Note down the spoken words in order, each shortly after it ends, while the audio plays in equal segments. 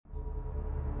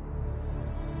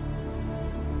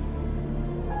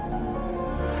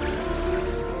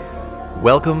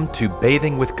Welcome to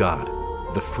Bathing with God,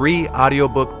 the free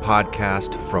audiobook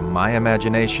podcast from my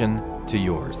imagination to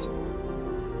yours.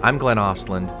 I'm Glenn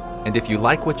Ostland, and if you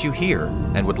like what you hear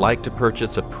and would like to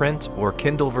purchase a print or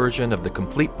Kindle version of the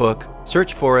complete book,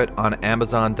 search for it on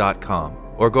Amazon.com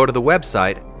or go to the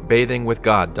website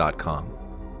bathingwithgod.com.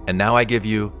 And now I give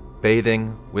you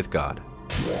Bathing with God.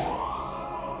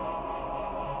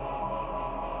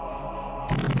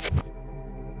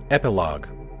 Epilogue.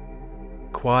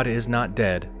 Quad is not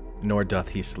dead, nor doth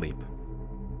he sleep.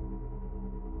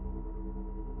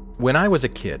 When I was a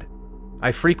kid,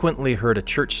 I frequently heard a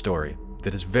church story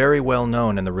that is very well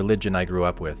known in the religion I grew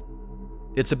up with.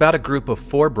 It's about a group of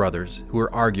 4 brothers who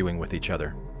were arguing with each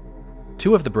other.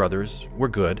 2 of the brothers were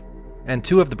good, and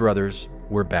 2 of the brothers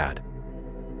were bad.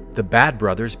 The bad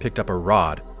brothers picked up a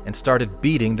rod and started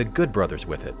beating the good brothers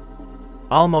with it.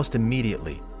 Almost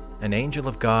immediately, an angel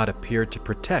of God appeared to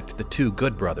protect the 2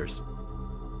 good brothers.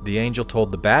 The angel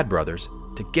told the bad brothers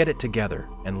to get it together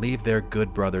and leave their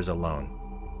good brothers alone.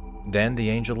 Then the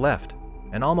angel left,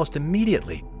 and almost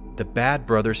immediately, the bad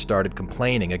brothers started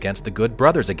complaining against the good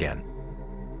brothers again.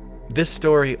 This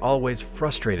story always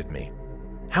frustrated me.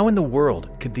 How in the world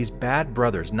could these bad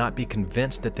brothers not be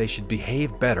convinced that they should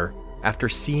behave better after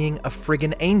seeing a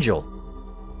friggin'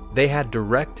 angel? They had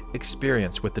direct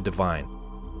experience with the divine.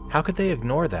 How could they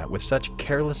ignore that with such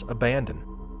careless abandon?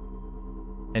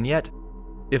 And yet,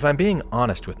 if I'm being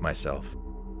honest with myself,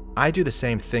 I do the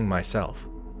same thing myself,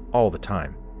 all the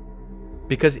time.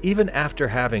 Because even after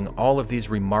having all of these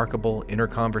remarkable inner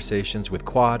conversations with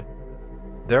Quad,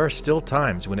 there are still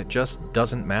times when it just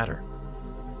doesn't matter.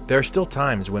 There are still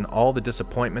times when all the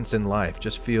disappointments in life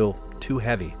just feel too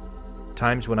heavy.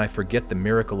 Times when I forget the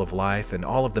miracle of life and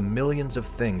all of the millions of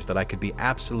things that I could be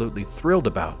absolutely thrilled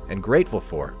about and grateful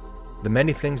for. The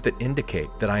many things that indicate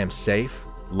that I am safe,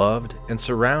 loved, and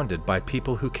surrounded by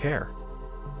people who care.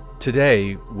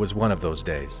 Today was one of those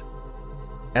days.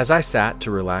 As I sat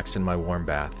to relax in my warm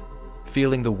bath,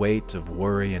 feeling the weight of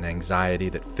worry and anxiety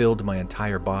that filled my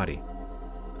entire body,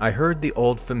 I heard the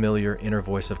old familiar inner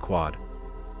voice of Quad,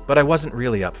 but I wasn't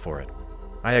really up for it.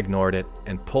 I ignored it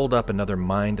and pulled up another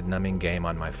mind-numbing game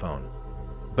on my phone.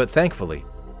 But thankfully,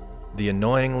 the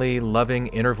annoyingly loving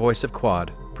inner voice of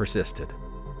Quad persisted.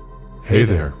 Hey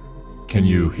there, can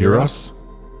you hear us?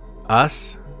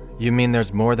 Us? You mean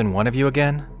there's more than one of you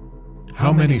again?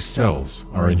 How many cells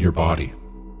are in your body?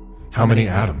 How many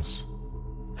atoms?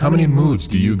 How many moods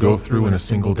do you go through in a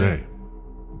single day?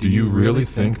 Do you really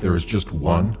think there is just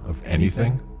one of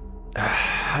anything?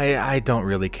 I don't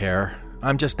really care.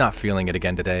 I'm just not feeling it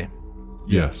again today.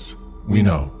 Yes, we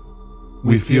know.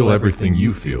 We feel everything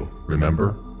you feel,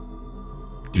 remember?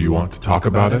 Do you want to talk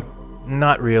about it?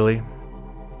 Not really.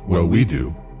 Well, we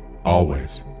do.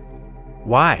 Always.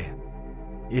 Why?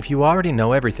 If you already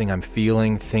know everything I'm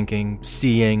feeling, thinking,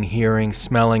 seeing, hearing,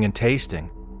 smelling, and tasting,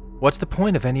 what's the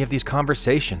point of any of these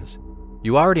conversations?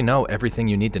 You already know everything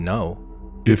you need to know.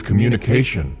 If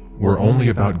communication were only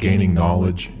about gaining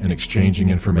knowledge and exchanging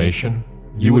information,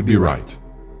 you would be right.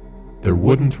 There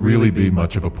wouldn't really be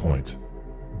much of a point.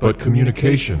 But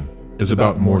communication is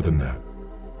about more than that.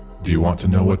 Do you want to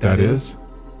know what that is?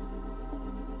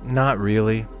 Not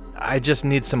really. I just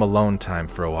need some alone time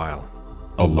for a while.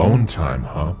 Alone time,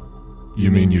 huh?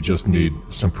 You mean you just need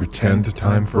some pretend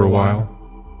time for a while?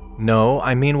 No,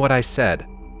 I mean what I said.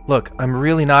 Look, I'm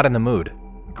really not in the mood.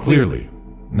 Clearly,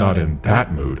 not in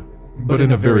that mood, but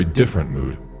in a very different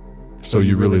mood. So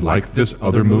you really like this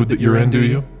other mood that you're in, do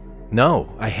you?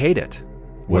 No, I hate it.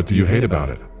 What do you hate about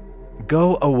it?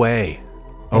 Go away.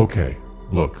 Okay,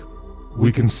 look,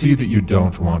 we can see that you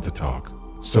don't want to talk.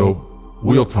 So,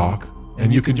 we'll talk,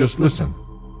 and you can just listen.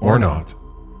 Or not.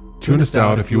 Tune us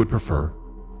out if you would prefer.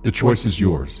 The choice is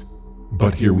yours.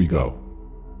 But here we go.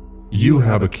 You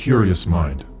have a curious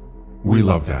mind. We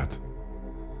love that.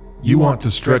 You want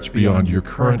to stretch beyond your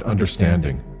current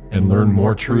understanding and learn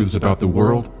more truths about the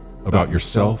world, about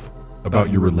yourself,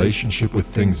 about your relationship with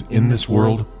things in this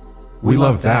world. We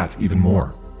love that even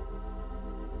more.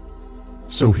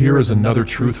 So here is another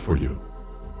truth for you.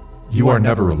 You are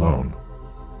never alone.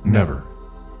 Never.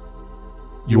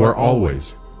 You are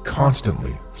always,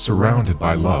 constantly surrounded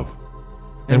by love.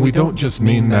 And we don't just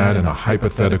mean that in a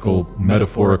hypothetical,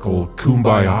 metaphorical,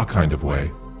 kumbaya kind of way.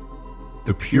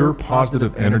 The pure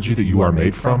positive energy that you are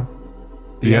made from,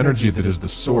 the energy that is the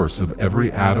source of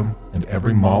every atom and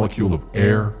every molecule of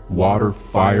air, water,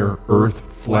 fire, earth,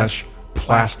 flesh,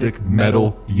 plastic,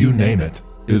 metal, you name it,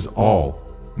 is all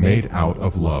made out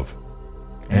of love,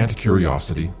 and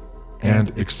curiosity,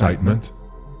 and excitement,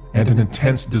 and an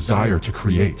intense desire to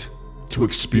create, to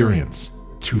experience,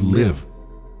 to live.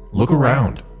 Look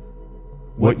around.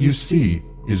 What you see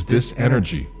is this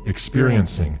energy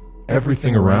experiencing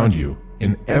everything around you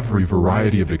in every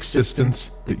variety of existence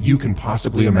that you can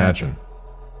possibly imagine.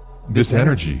 This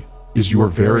energy is your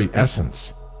very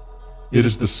essence. It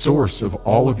is the source of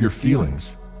all of your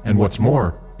feelings, and what's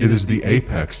more, it is the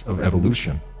apex of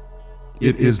evolution.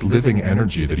 It is living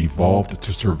energy that evolved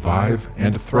to survive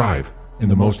and thrive in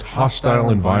the most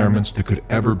hostile environments that could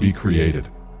ever be created.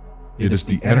 It is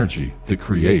the energy that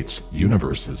creates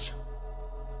universes.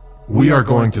 We are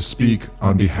going to speak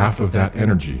on behalf of that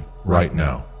energy right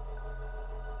now.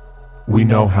 We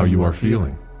know how you are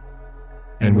feeling,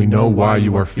 and we know why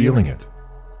you are feeling it.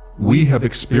 We have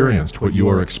experienced what you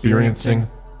are experiencing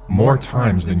more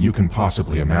times than you can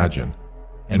possibly imagine,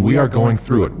 and we are going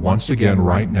through it once again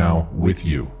right now with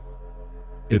you.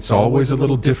 It's always a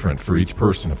little different for each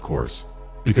person, of course,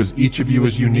 because each of you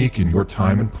is unique in your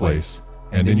time and place,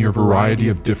 and in your variety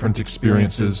of different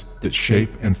experiences that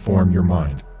shape and form your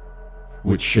mind,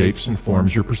 which shapes and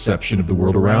forms your perception of the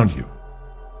world around you.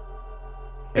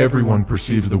 Everyone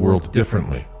perceives the world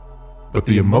differently, but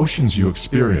the emotions you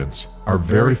experience are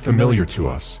very familiar to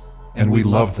us, and we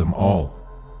love them all.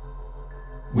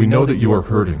 We know that you are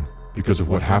hurting because of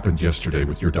what happened yesterday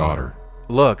with your daughter.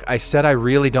 Look, I said I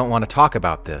really don't want to talk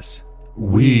about this.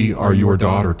 We are your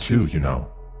daughter too, you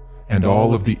know, and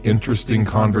all of the interesting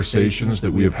conversations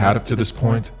that we have had up to this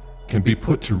point can be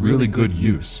put to really good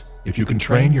use if you can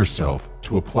train yourself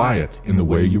to apply it in the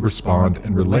way you respond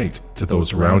and relate to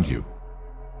those around you.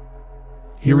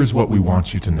 Here is what we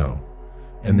want you to know,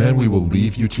 and then we will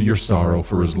leave you to your sorrow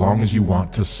for as long as you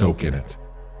want to soak in it.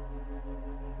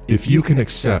 If you can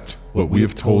accept what we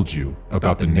have told you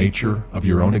about the nature of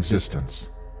your own existence,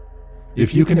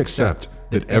 if you can accept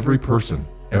that every person,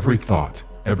 every thought,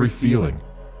 every feeling,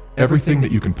 everything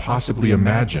that you can possibly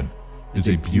imagine is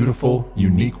a beautiful,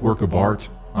 unique work of art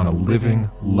on a living,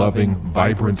 loving,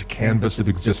 vibrant canvas of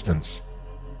existence,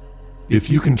 if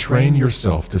you can train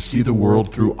yourself to see the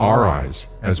world through our eyes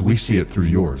as we see it through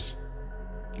yours,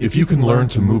 if you can learn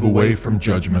to move away from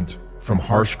judgment, from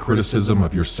harsh criticism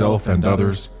of yourself and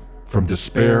others, from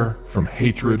despair, from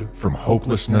hatred, from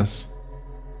hopelessness,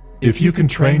 if you can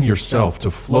train yourself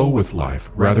to flow with life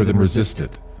rather than resist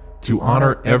it, to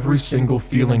honor every single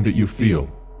feeling that you feel,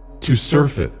 to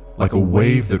surf it like a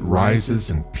wave that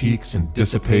rises and peaks and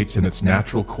dissipates in its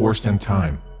natural course and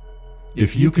time,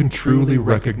 if you can truly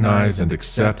recognize and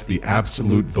accept the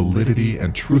absolute validity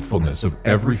and truthfulness of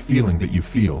every feeling that you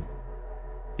feel,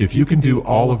 if you can do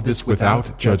all of this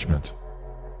without judgment,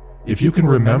 if you can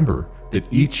remember that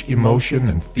each emotion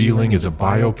and feeling is a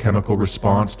biochemical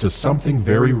response to something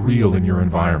very real in your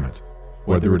environment,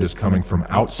 whether it is coming from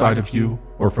outside of you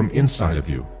or from inside of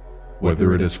you,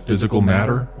 whether it is physical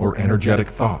matter or energetic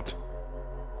thought,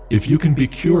 if you can be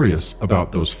curious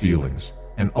about those feelings,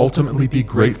 and ultimately be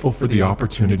grateful for the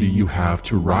opportunity you have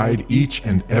to ride each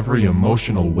and every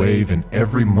emotional wave in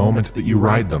every moment that you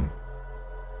ride them.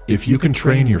 If you can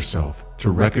train yourself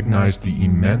to recognize the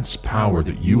immense power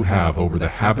that you have over the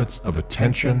habits of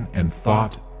attention and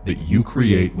thought that you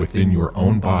create within your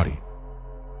own body.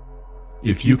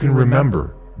 If you can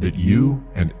remember that you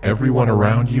and everyone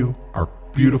around you are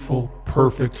beautiful,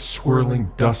 perfect,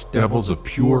 swirling dust devils of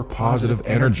pure positive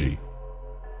energy.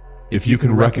 If you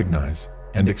can recognize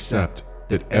and accept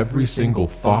that every single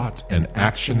thought and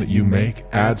action that you make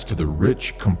adds to the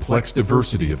rich, complex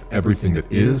diversity of everything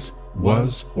that is,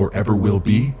 was, or ever will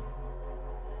be.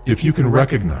 If you can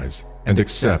recognize and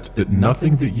accept that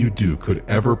nothing that you do could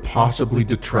ever possibly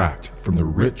detract from the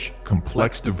rich,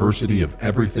 complex diversity of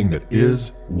everything that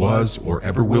is, was, or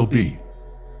ever will be.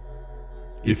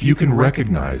 If you can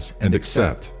recognize and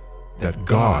accept that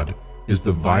God is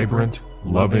the vibrant,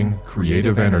 loving,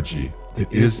 creative energy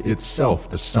that is itself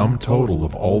the sum total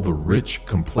of all the rich,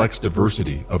 complex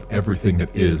diversity of everything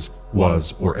that is,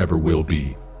 was, or ever will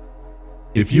be.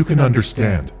 If you can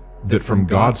understand that from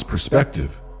God's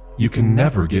perspective, you can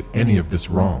never get any of this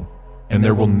wrong, and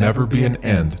there will never be an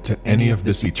end to any of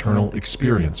this eternal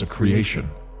experience of creation.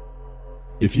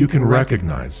 If you can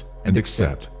recognize and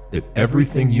accept that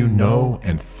everything you know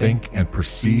and think and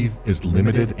perceive is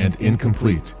limited and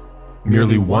incomplete,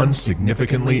 merely one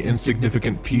significantly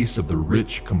insignificant piece of the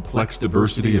rich, complex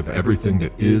diversity of everything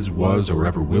that is, was, or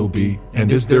ever will be,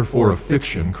 and is therefore a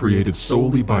fiction created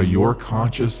solely by your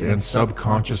conscious and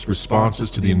subconscious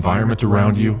responses to the environment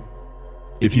around you,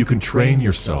 if you can train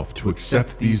yourself to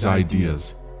accept these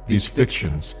ideas, these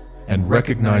fictions, and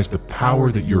recognize the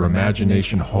power that your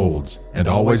imagination holds and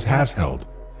always has held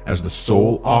as the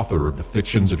sole author of the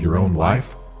fictions of your own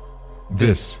life,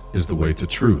 this is the way to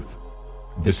truth.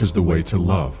 This is the way to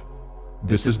love.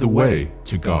 This is the way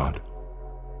to God.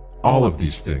 All of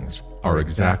these things are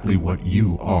exactly what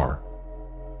you are.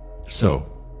 So,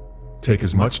 take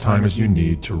as much time as you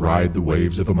need to ride the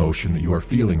waves of emotion that you are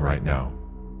feeling right now.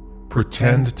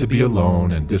 Pretend to be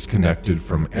alone and disconnected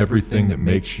from everything that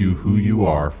makes you who you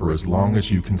are for as long as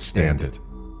you can stand it.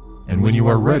 And when you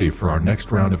are ready for our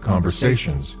next round of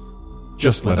conversations,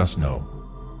 just let us know.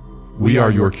 We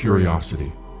are your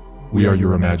curiosity. We are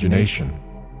your imagination.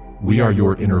 We are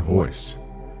your inner voice.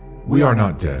 We are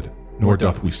not dead, nor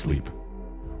doth we sleep.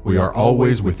 We are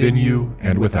always within you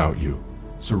and without you,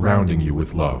 surrounding you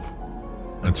with love.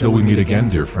 Until we meet again,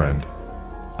 dear friend,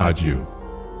 adieu.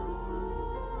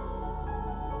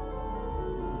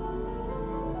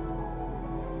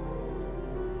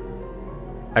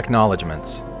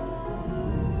 Acknowledgements.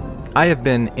 I have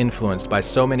been influenced by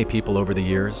so many people over the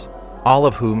years, all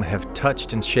of whom have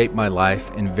touched and shaped my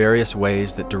life in various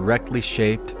ways that directly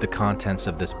shaped the contents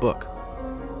of this book.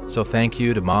 So thank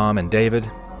you to Mom and David,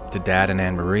 to Dad and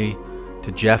Anne-Marie,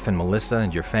 to Jeff and Melissa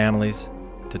and your families,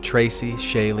 to Tracy,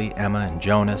 Shaylee, Emma, and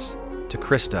Jonas, to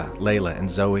Krista, Layla, and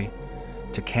Zoe,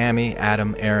 to Cammie,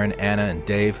 Adam, Aaron, Anna, and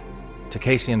Dave, to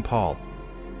Casey and Paul,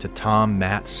 to Tom,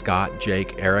 Matt, Scott,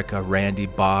 Jake, Erica, Randy,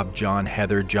 Bob, John,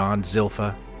 Heather, John,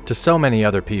 Zilpha, to so many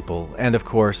other people, and of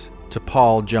course, to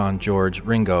Paul, John, George,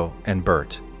 Ringo, and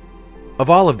Bert. Of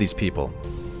all of these people,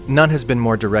 none has been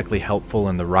more directly helpful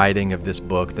in the writing of this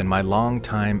book than my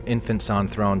longtime Infants on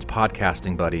Thrones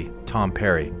podcasting buddy, Tom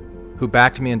Perry, who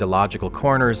backed me into logical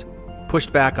corners,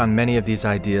 pushed back on many of these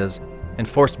ideas, and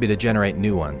forced me to generate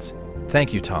new ones.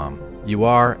 Thank you, Tom. You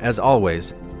are, as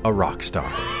always, a rock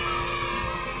star.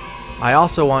 I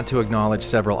also want to acknowledge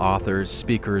several authors,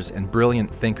 speakers, and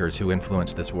brilliant thinkers who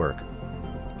influenced this work.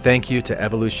 Thank you to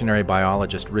evolutionary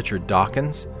biologist Richard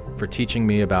Dawkins for teaching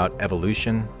me about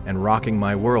evolution and rocking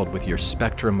my world with your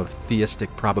spectrum of theistic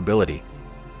probability,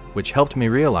 which helped me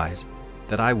realize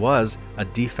that I was a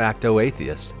de facto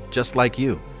atheist, just like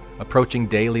you, approaching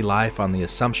daily life on the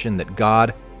assumption that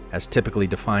God, as typically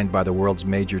defined by the world's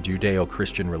major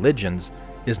Judeo-Christian religions,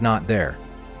 is not there.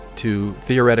 To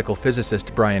theoretical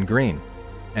physicist Brian Greene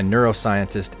and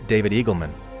neuroscientist David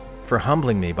Eagleman for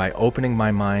humbling me by opening my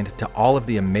mind to all of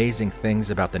the amazing things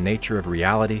about the nature of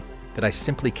reality that I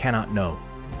simply cannot know.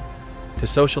 To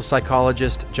social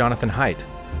psychologist Jonathan Haidt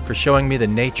for showing me the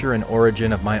nature and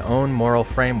origin of my own moral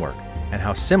framework and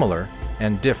how similar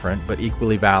and different but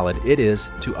equally valid it is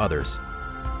to others.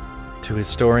 To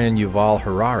historian Yuval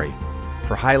Harari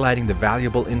for highlighting the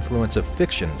valuable influence of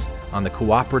fictions on the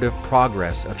cooperative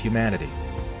progress of humanity.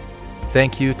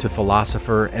 Thank you to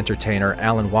philosopher-entertainer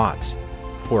Alan Watts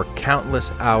for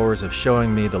countless hours of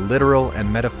showing me the literal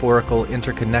and metaphorical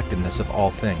interconnectedness of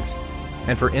all things,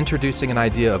 and for introducing an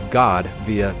idea of God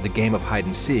via the game of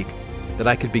hide-and-seek that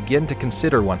I could begin to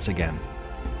consider once again.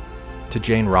 To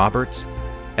Jane Roberts,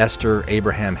 Esther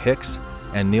Abraham Hicks,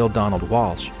 and Neil Donald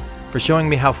Walsh for showing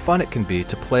me how fun it can be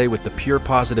to play with the pure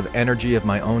positive energy of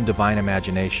my own divine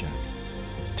imagination.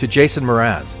 To Jason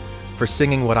Mraz for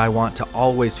singing what I want to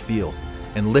always feel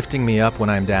and lifting me up when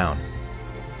I'm down.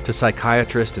 To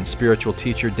psychiatrist and spiritual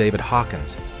teacher David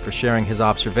Hawkins for sharing his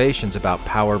observations about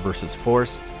power versus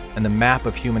force and the map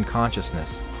of human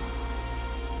consciousness.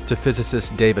 To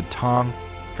physicist David Tong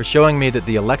for showing me that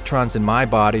the electrons in my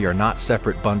body are not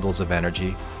separate bundles of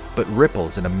energy, but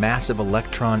ripples in a massive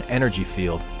electron energy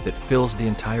field that fills the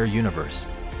entire universe.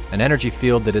 An energy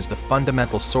field that is the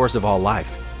fundamental source of all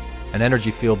life. An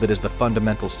energy field that is the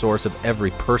fundamental source of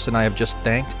every person I have just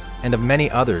thanked and of many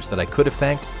others that I could have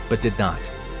thanked but did not.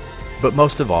 But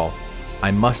most of all,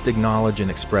 I must acknowledge and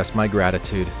express my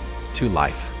gratitude to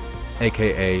life,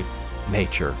 aka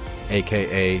nature,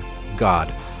 aka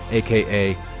God,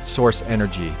 aka source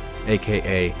energy,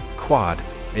 aka quad,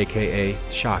 aka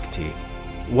Shakti.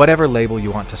 Whatever label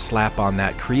you want to slap on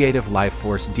that creative life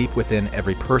force deep within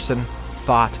every person,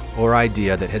 thought, or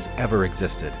idea that has ever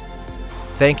existed.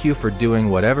 Thank you for doing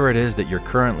whatever it is that you're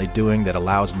currently doing that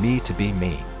allows me to be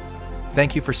me.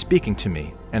 Thank you for speaking to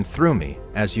me and through me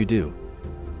as you do.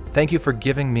 Thank you for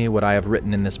giving me what I have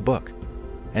written in this book.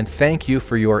 And thank you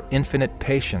for your infinite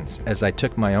patience as I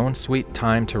took my own sweet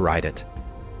time to write it.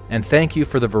 And thank you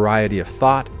for the variety of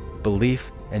thought,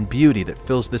 belief, and beauty that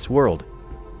fills this world.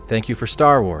 Thank you for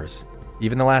Star Wars,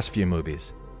 even the last few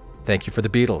movies. Thank you for the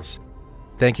Beatles.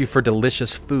 Thank you for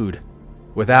delicious food.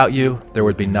 Without you, there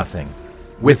would be nothing.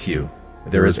 With you,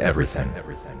 there is everything.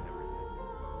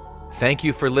 Thank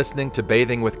you for listening to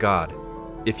Bathing with God.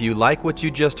 If you like what you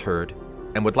just heard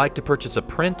and would like to purchase a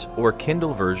print or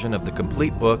Kindle version of the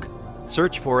complete book,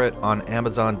 search for it on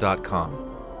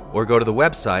Amazon.com or go to the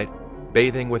website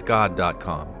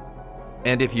bathingwithgod.com.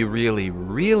 And if you really,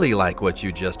 really like what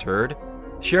you just heard,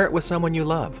 share it with someone you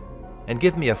love and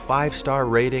give me a 5-star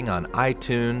rating on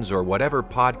iTunes or whatever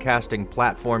podcasting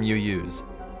platform you use.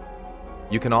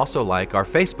 You can also like our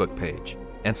Facebook page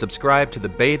and subscribe to the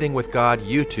Bathing with God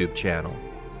YouTube channel.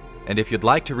 And if you'd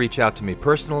like to reach out to me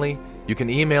personally, you can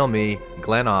email me,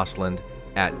 Glenn Osland,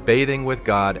 at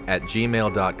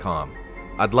bathingwithgod@gmail.com.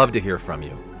 I'd love to hear from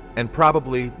you, and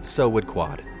probably so would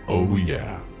Quad. Oh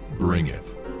yeah, bring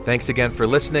it. Thanks again for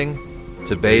listening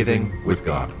to Bathing with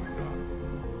God.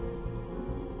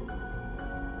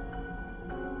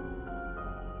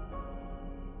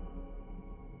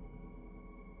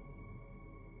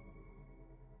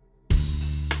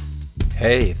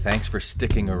 Hey, thanks for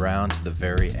sticking around to the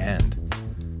very end.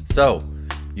 So,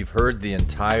 you've heard the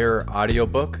entire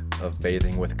audiobook of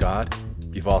Bathing with God.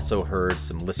 You've also heard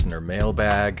some listener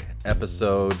mailbag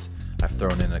episodes. I've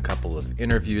thrown in a couple of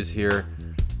interviews here.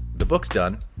 The book's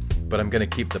done, but I'm going to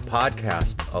keep the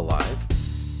podcast alive.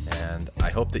 And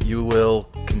I hope that you will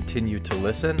continue to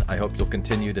listen. I hope you'll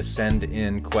continue to send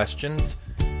in questions,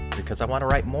 because I want to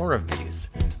write more of these.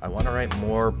 I want to write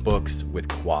more books with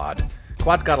Quad.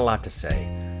 Quad's got a lot to say,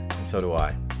 and so do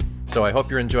I. So I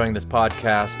hope you're enjoying this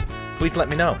podcast. Please let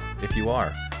me know if you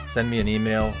are. Send me an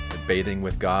email at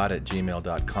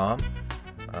bathingwithgod@gmail.com.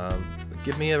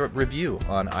 Give me a review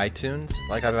on iTunes,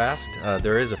 like I've asked.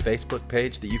 There is a Facebook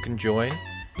page that you can join.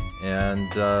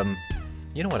 And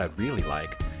you know what I'd really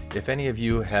like? If any of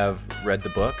you have read the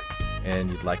book and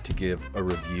you'd like to give a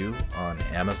review on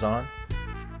Amazon,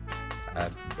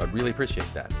 I'd really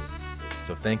appreciate that.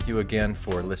 So thank you again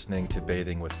for listening to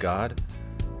Bathing with God,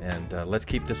 and let's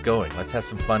keep this going. Let's have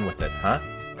some fun with it, huh?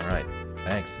 All right,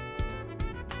 thanks.